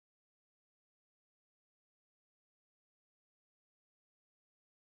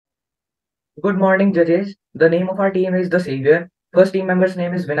Good morning, judges. The name of our team is The Savior. First team member's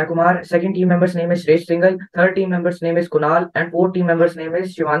name is Vinay Kumar. Second team member's name is Shresh Singhal. Third team member's name is Kunal. And fourth team member's name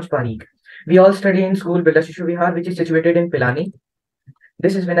is Shivansh Parikh. We all study in school Bila Shishu Vihar, which is situated in Pilani.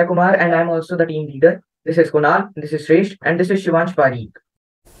 This is Vinay Kumar, and I'm also the team leader. This is Kunal, this is Shresh, and this is Shivansh Parikh.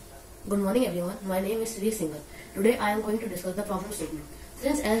 Good morning everyone, my name is Sri Singhal. Today I am going to discuss the problem statement.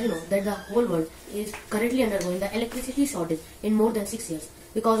 Since as you know that the whole world is currently undergoing the electricity shortage in more than 6 years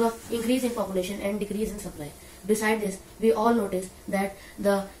because of increase in population and decrease in supply. Besides this, we all notice that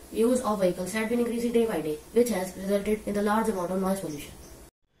the use of vehicles had been increasing day by day, which has resulted in the large amount of noise pollution.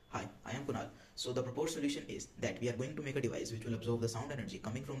 Hi, I am Kunal. So the proposed solution is that we are going to make a device which will absorb the sound energy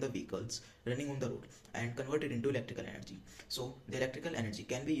coming from the vehicles running on the road and convert it into electrical energy. So the electrical energy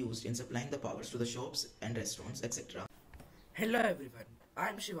can be used in supplying the powers to the shops and restaurants, etc. Hello everyone, I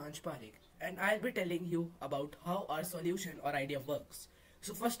am Shivansh Parikh and I'll be telling you about how our solution or idea works.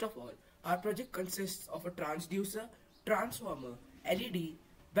 So first of all, our project consists of a transducer, transformer, LED,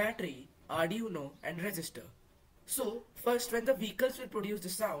 battery, Arduino and resistor. So first when the vehicles will produce the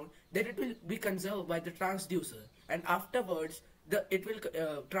sound, then it will be conserved by the transducer and afterwards the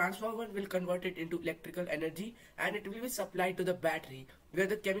transformer will convert it into electrical energy and it will be supplied to the battery where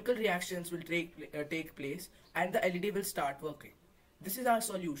the chemical reactions will take place and the LED will start working. This is our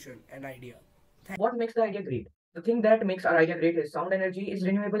solution and idea. What makes the idea great? The thing that makes our idea great is sound energy is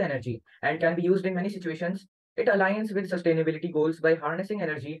renewable energy and can be used in many situations. It aligns with sustainability goals by harnessing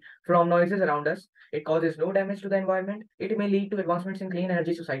energy from noises around us. It causes no damage to the environment. It may lead to advancements in clean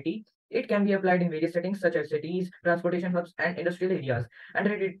energy society. It can be applied in various settings such as cities, transportation hubs, and industrial areas, and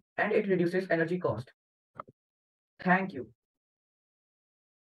it reduces energy cost. Thank you.